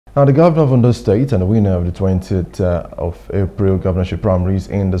Now, the governor of Ondo State and the winner of the 20th of April governorship primaries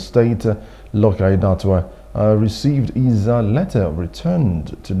in the state, Lucky Aiyedatiwa, received his letter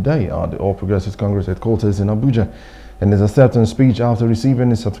returned today at the All Progressives Congress headquarters in Abuja. In his acceptance speech after receiving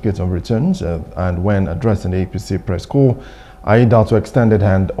his certificate of returns and when addressing the APC press corps, Aiyedatiwa extended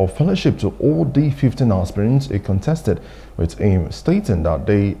hand of fellowship to all the 15 aspirants he contested, with him stating that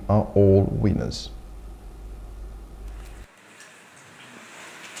they are all winners.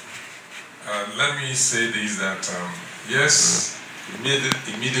 Let me say this, that yes,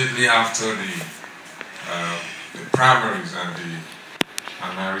 immediately after the primaries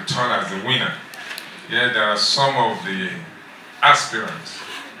and I returned as the winner, yeah, there are some of the aspirants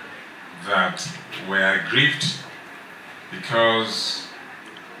that were aggrieved because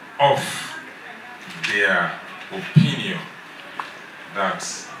of their opinion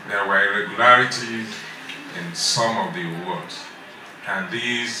that there were irregularities in some of the awards, and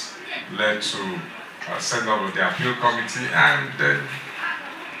these led to setting up of the appeal committee, and then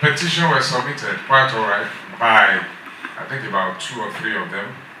petitions were submitted, quite all right, by I think about 2 or 3 of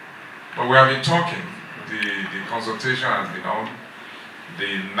them. But we have been talking, the consultation has been on.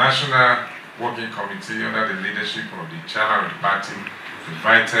 The National Working Committee, under the leadership of the chairman of the party,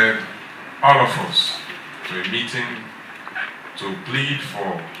 invited all of us to a meeting to plead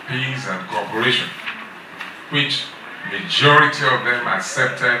for peace and cooperation, which majority of them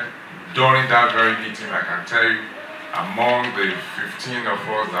accepted. During that very meeting, I can tell you, among the 15 of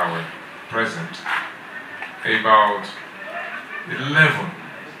us that were present, about 11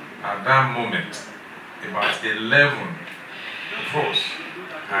 at that moment, about 11 of us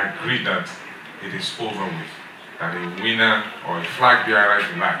agreed that it is over with, that a winner or a flag bearer,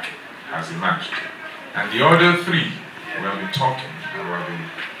 if you like, has emerged. And the other 3 we have been talking and we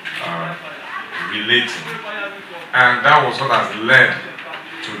have been relating. And that was what has led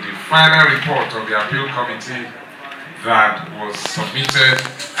to the final report of the appeal committee that was submitted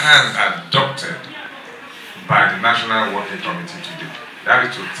and adopted by the National Working Committee today. That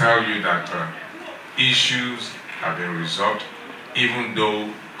is to tell you that issues have been resolved, even though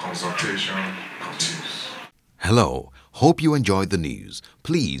consultation continues. Hello, hope you enjoyed the news.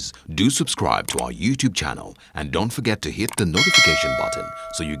 Please do subscribe to our YouTube channel and don't forget to hit the notification button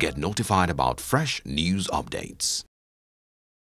so you get notified about fresh news updates.